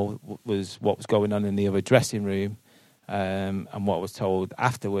didn't know was what was going on in the other dressing room, and what I was told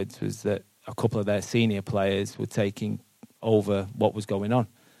afterwards was that a couple of their senior players were taking over what was going on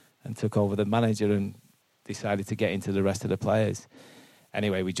and took over the manager and decided to get into the rest of the players.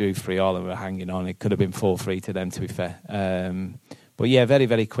 Anyway, we drew 3-3 and we were hanging on. It could have been 4-3 to them, to be fair. But yeah, very,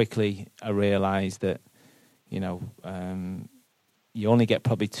 very quickly I realised that, you only get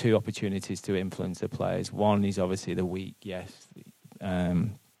probably 2 opportunities to influence the players. One is obviously the week, yes.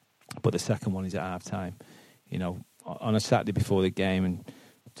 But the second one is at half-time. On a Saturday before the game, and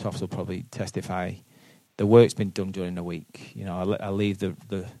Toffolo will probably testify, the work's been done during the week. I leave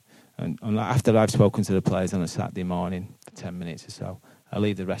and after I've spoken to the players on a Saturday morning for 10 minutes or so, I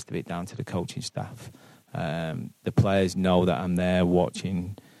leave the rest of it down to the coaching staff. The players know that I'm there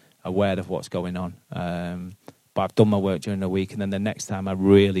watching, aware of what's going on. But I've done my work during the week, and then the next time I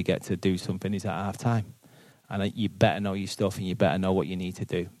really get to do something is at half-time. And you better know your stuff, and you better know what you need to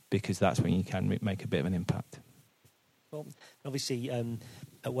do, because that's when you can make a bit of an impact. Well, obviously,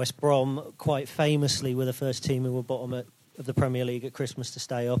 at West Brom, quite famously, were the first team who were bottom of the Premier League at Christmas to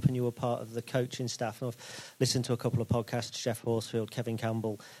stay up, and you were part of the coaching staff. And I've listened to a couple of podcasts, Jeff Horsfield, Kevin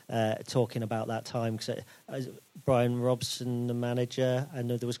Campbell, talking about that time, because Brian Robson, the manager, I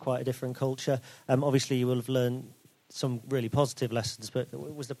know there was quite a different culture. Obviously, you will have learned some really positive lessons, but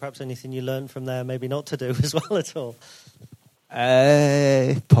was there perhaps anything you learned from there, maybe not to do as well at all?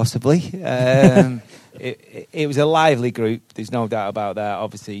 Possibly. It was a lively group, there's no doubt about that.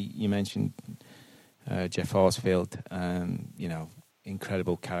 Obviously, you mentioned Jeff Horsfield,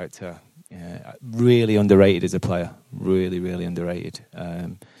 incredible character, really underrated as a player, really, really underrated.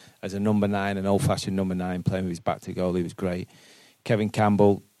 As a number 9, an old-fashioned number 9, playing with his back to goal, he was great. Kevin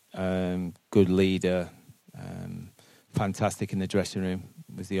Campbell, good leader, fantastic in the dressing room,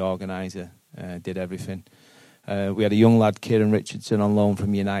 was the organiser, did everything. We had a young lad, Kieran Richardson, on loan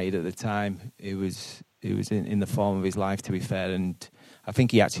from United at the time. He was in the form of his life, to be fair, and I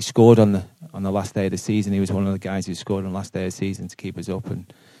think he actually scored on the last day of the season. He was one of the guys who scored on the last day of the season to keep us up.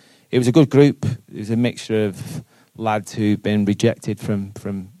 And it was a good group. It was a mixture of lads who'd been rejected from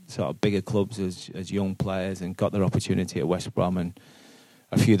sort of bigger clubs as young players and got their opportunity at West Brom, and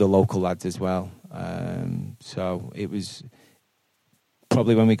a few of the local lads as well. So it was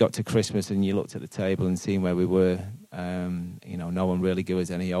probably when we got to Christmas and you looked at the table and seeing where we were, no one really gave us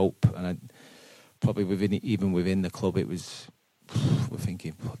any hope. And probably even within the club, we're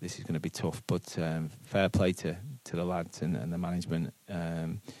thinking, this is going to be tough. But fair play to the lads and the management.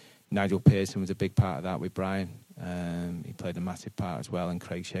 Nigel Pearson was a big part of that with Brian. He played a massive part as well, and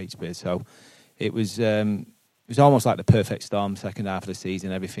Craig Shakespeare. So it was almost like the perfect storm. Second half of the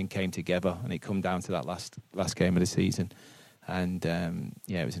season, everything came together, and it come down to that last game of the season. And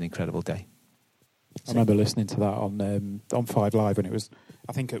it was an incredible day. I remember listening to that on 5 Live, and it was,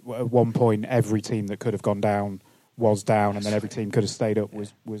 I think at one point every team that could have gone down was down, and then every team could have stayed up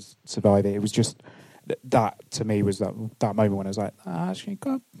was surviving. It was just that to me was that moment when I was like, actually,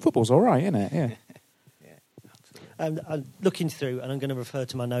 God, football's all right, isn't it? Yeah. I'm looking through, and I'm going to refer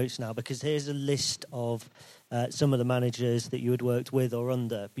to my notes now, because here's a list of some of the managers that you had worked with or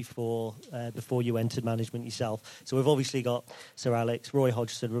under before you entered management yourself. So we've obviously got Sir Alex, Roy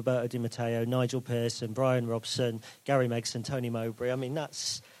Hodgson, Roberto Di Matteo, Nigel Pearson, Brian Robson, Gary Megson, Tony Mowbray. I mean,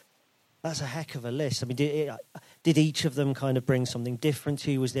 that's a heck of a list. I mean, did each of them kind of bring something different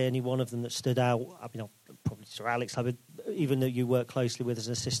to you? Was there any one of them that stood out? I mean, probably Sir Alex, even that you worked closely with as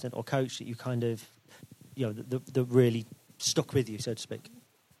an assistant or coach, that you kind of, that really stuck with you, so to speak?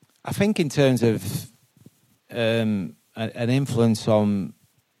 I think in terms of an influence on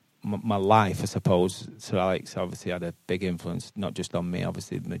my life, I suppose, Sir Alex obviously had a big influence, not just on me,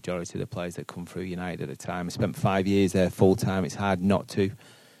 obviously the majority of the players that come through United at the time. I spent 5 years there full time. It's hard not to.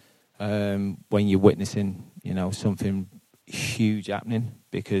 When you're witnessing, something huge happening,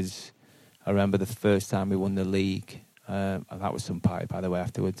 because I remember the first time we won the league, and that was some party, by the way,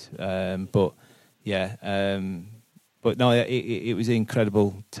 afterwards. But no, it was an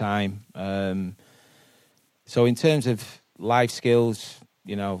incredible time. So in terms of life skills,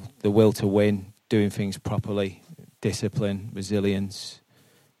 the will to win, doing things properly, discipline, resilience,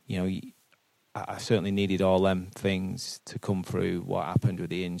 I certainly needed all them things to come through what happened with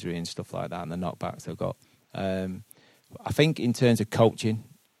the injury and stuff like that and the knockbacks I got. I think in terms of coaching,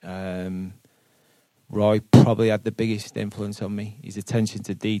 Roy probably had the biggest influence on me. His attention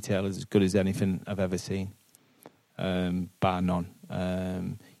to detail is as good as anything I've ever seen, bar none.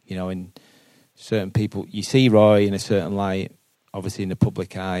 And certain people, you see Roy in a certain light, obviously in the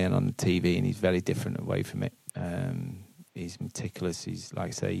public eye and on the TV, and he's very different away from it. He's meticulous. He's, like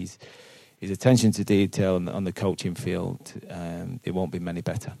I say, his attention to detail on the coaching field, it won't be many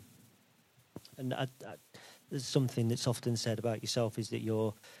better. And there's something that's often said about yourself is that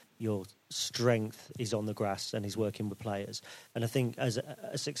your strength is on the grass and is working with players. And I think as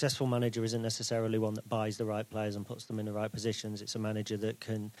a successful manager isn't necessarily one that buys the right players and puts them in the right positions. It's a manager that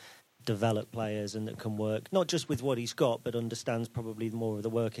can develop players and that can work not just with what he's got, but understands probably more of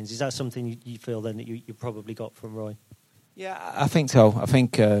the workings. Is that something you feel then that you probably got from Roy? Yeah, I think so. I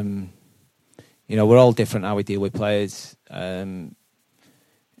think we're all different how we deal with players.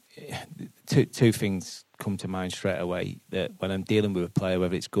 Two things come to mind straight away. That when I'm dealing with a player,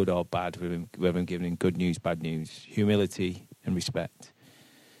 whether it's good or bad, whether I'm giving him good news, bad news, humility and respect.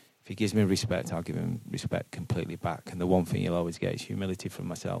 If he gives me respect, I'll give him respect completely back. And the one thing you'll always get is humility from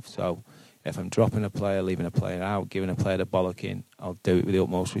myself. So if I'm dropping a player, leaving a player out, giving a player the bollocking, I'll do it with the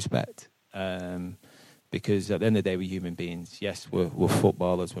utmost respect. Because at the end of the day, we're human beings. Yes, we're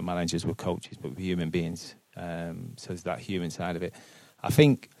footballers, we're managers, we're coaches, but we're human beings. So there's that human side of it. I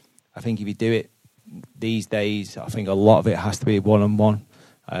think if you do it these days, I think a lot of it has to be one-on-one.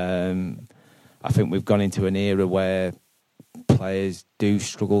 I think we've gone into an era where players do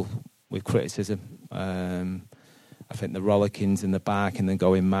struggle with criticism. I think the rollickings and the barking and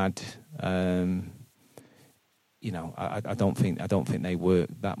going mad. I don't think they work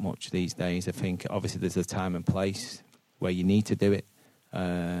that much these days. I think obviously there's a time and place where you need to do it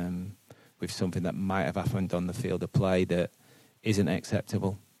with something that might have happened on the field of play that isn't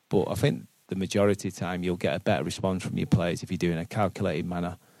acceptable. But I think the majority of the time you'll get a better response from your players if you do it in a calculated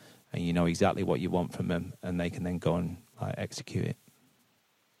manner and you know exactly what you want from them and they can then go and execute it.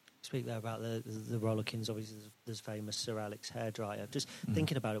 Speak there about the rollickings. Obviously, there's famous Sir Alex hairdryer. Just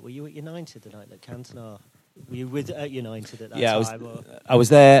thinking about it, were you at United the night that Cantona? Were you at United at that time? I was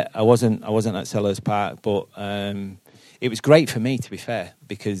there. I wasn't at Sellers Park, but it was great for me, to be fair,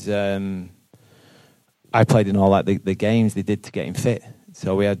 because I played in all the games they did to get him fit.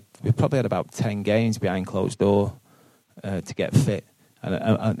 So we probably had about 10 games behind closed door to get fit, and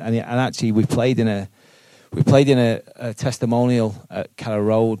actually we played in a testimonial at Carrow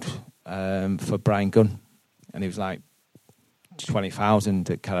Road for Brian Gunn, and it was like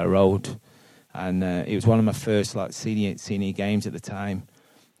 20,000 at Carrow Road, and it was one of my first senior games at the time,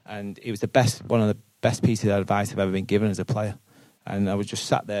 and it was one of the best pieces of advice I've ever been given as a player. And I was just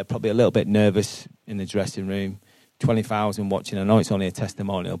sat there, probably a little bit nervous in the dressing room, 20,000 watching. I know it's only a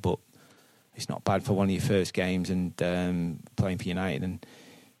testimonial, but it's not bad for one of your first games and playing for United. And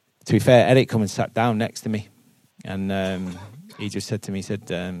to be fair, Eric come and sat down next to me, and he just said to me, he said,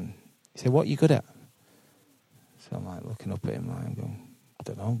 "What are you good at?" So I'm like looking up at him, I'm going, I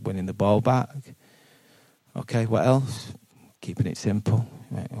don't know, winning the ball back. Okay, what else? Keeping it simple.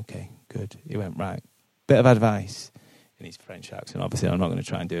 He went, okay, good. He went, right, bit of advice in his French accent. Obviously, I'm not going to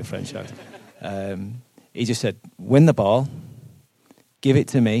try and do a French accent. He just said, win the ball, give it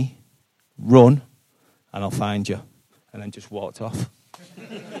to me, run, and I'll find you. And then just walked off.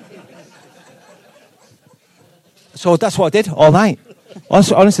 So that's what I did all night.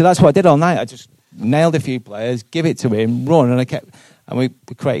 Honestly, that's what I did all night. I just nailed a few players, give it to him, run, and we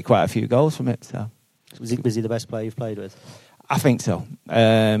created quite a few goals from it. So was he the best player you've played with? I think so.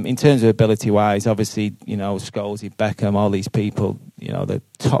 In terms of ability-wise, obviously, Scholes, Beckham, all these people, the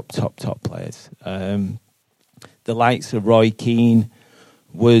top players. The likes of Roy Keane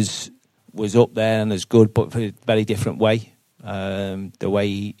was up there and as good, but for a very different way. The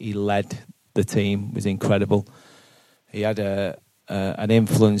way he led the team was incredible. He had an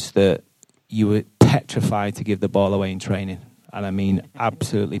influence that you were petrified to give the ball away in training, and I mean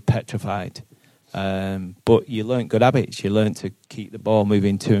absolutely petrified. But you learnt good habits. You learnt to keep the ball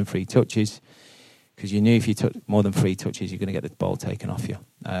moving 2 and 3 touches, because you knew if you took more than 3 touches, you're going to get the ball taken off you.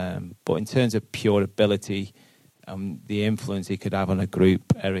 But in terms of pure ability, the influence he could have on a group,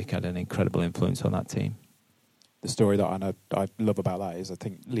 Eric had an incredible influence on that team. The story that I love about that is, I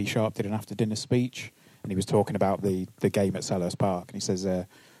think Lee Sharp did an after-dinner speech, and he was talking about the game at Selhurst Park, and he says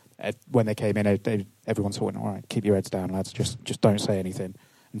when they came in, everyone's thought, all right, keep your heads down, lads, just don't say anything.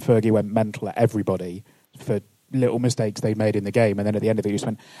 And Fergie went mental at everybody for little mistakes they made in the game. And then at the end of it, he just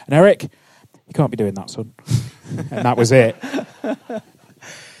went, and Eric, you can't be doing that, son. And that was it.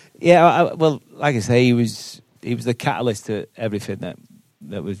 Yeah, well, like I say, he was the catalyst to everything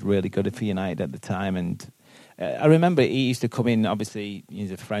that was really good for United at the time. And I remember he used to come in, obviously,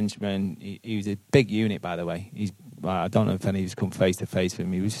 he's a Frenchman. He was a big unit, by the way. I don't know if any of us come face to face with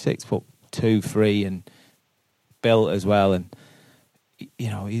him. He was 6'2", 3", and built as well. And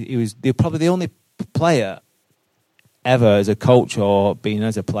he was probably the only player ever as a coach or being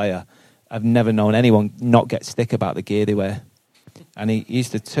as a player. I've never known anyone not get stick about the gear they wear. And he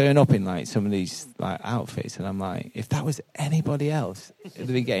used to turn up in like some of these like outfits, and I'm like, if that was anybody else, it'd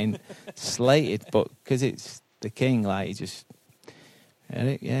be getting slated. But because it's the king, like he just,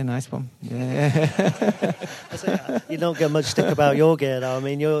 Eric, yeah, nice one. Yeah. You don't get much stick about your gear, though. I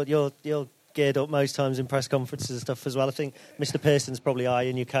mean, you're geared up most times in press conferences and stuff as well. I think Mr. Pearson's probably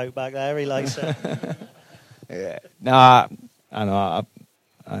eyeing your coat back there. He likes it. Yeah. No, I know.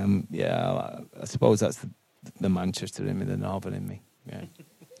 I suppose that's the Manchester in me, the Northern in me. Yeah.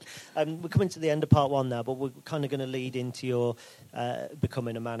 We're coming to the end of part 1 now, but we're kind of going to lead into your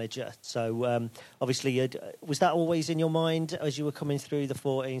becoming a manager. So obviously, was that always in your mind as you were coming through the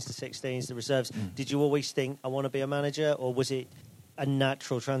 14s, the 16s, the reserves? Did you always think, I want to be a manager, or was it a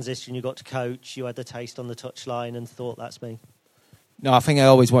natural transition? You got to coach, you had the taste on the touchline and thought, that's me? No, I think I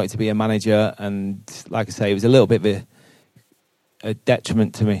always wanted to be a manager, and like I say, it was a little bit of a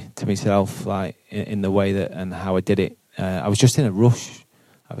detriment to myself, like in the way that and how I did it. I was just in a rush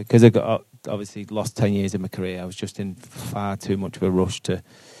because I got obviously lost 10 years of my career. I was just in far too much of a rush to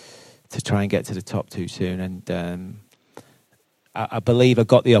try and get to the top too soon, and I believe I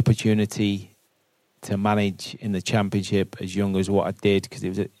got the opportunity to manage in the Championship as young as what I did, because it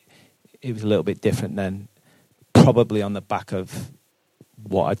was a little bit different then, probably on the back of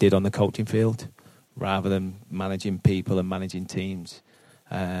what I did on the coaching field rather than managing people and managing teams.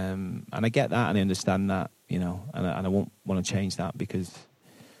 And I get that and I understand that, and I won't want to change that, because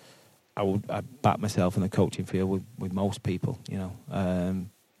I back myself in the coaching field with most people,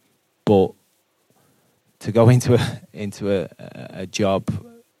 but to go into a job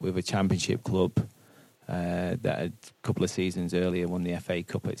with a Championship club that a couple of seasons earlier won the FA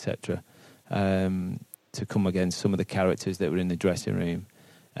Cup, etc., to come against some of the characters that were in the dressing room,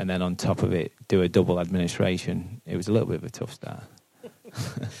 and then on top of it do a double administration, it was a little bit of a tough start.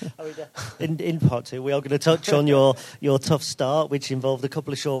 In part 2, we are going to touch on your tough start, which involved a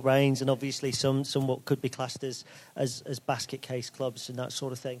couple of short reigns and obviously some what could be classed as basket case clubs and that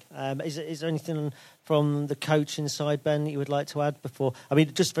sort of thing. Is there anything from the coaching side, Ben, that you would like to add before? I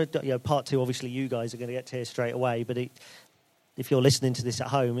mean, just for part 2, obviously you guys are going to get to hear straight away, but if you're listening to this at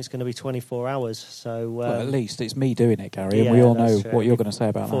home, it's going to be 24 hours. So well, at least it's me doing it, Gary, and we all know what you're going to say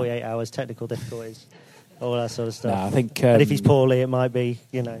about 48 that. hours, technical difficulties. All that sort of stuff. No, I think, and if he's poorly, it might be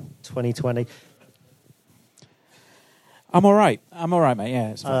 2020. I'm all right, mate. Yeah,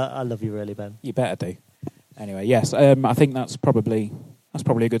 it's fine. I love you, really, Ben. You better do. Anyway, yes, I think that's probably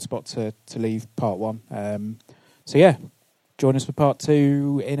a good spot to leave part 1. So yeah, join us for part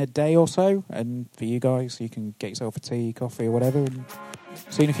 2 in a day or so, and for you guys, you can get yourself a tea, coffee, or whatever, and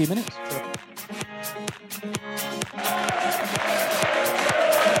see you in a few minutes.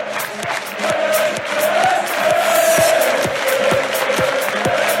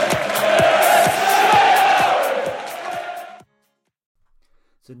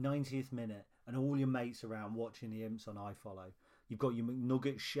 It's the 90th minute and all your mates around watching the Imps on iFollow. You've got your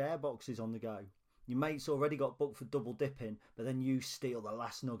McNugget share boxes on the go. Your mates already got booked for double dipping, but then you steal the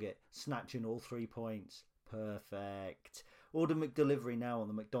last nugget, snatching all 3 points. Perfect. Order McDelivery now on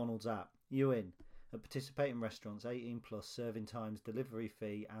the McDonald's app. You in. At participating restaurants, 18 plus, serving times, delivery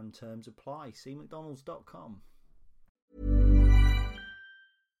fee and terms apply. See mcdonalds.com.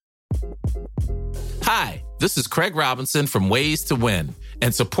 Hi, this is Craig Robinson from Ways to Win,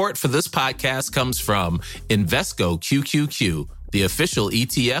 and support for this podcast comes from Invesco QQQ, the official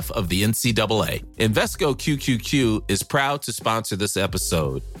ETF of the NCAA. Invesco QQQ is proud to sponsor this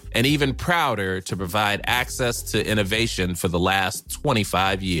episode, and even prouder to provide access to innovation for the last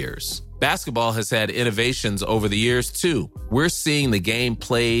 25 years. Basketball has had innovations over the years, too. We're seeing the game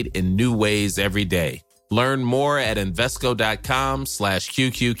played in new ways every day. Learn more at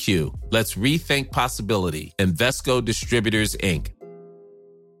Invesco.com/QQQ. Let's rethink possibility. Invesco Distributors, Inc.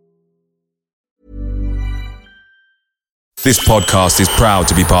 This podcast is proud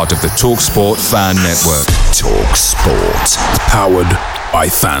to be part of the TalkSport Fan Network. TalkSport. Powered by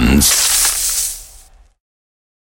fans.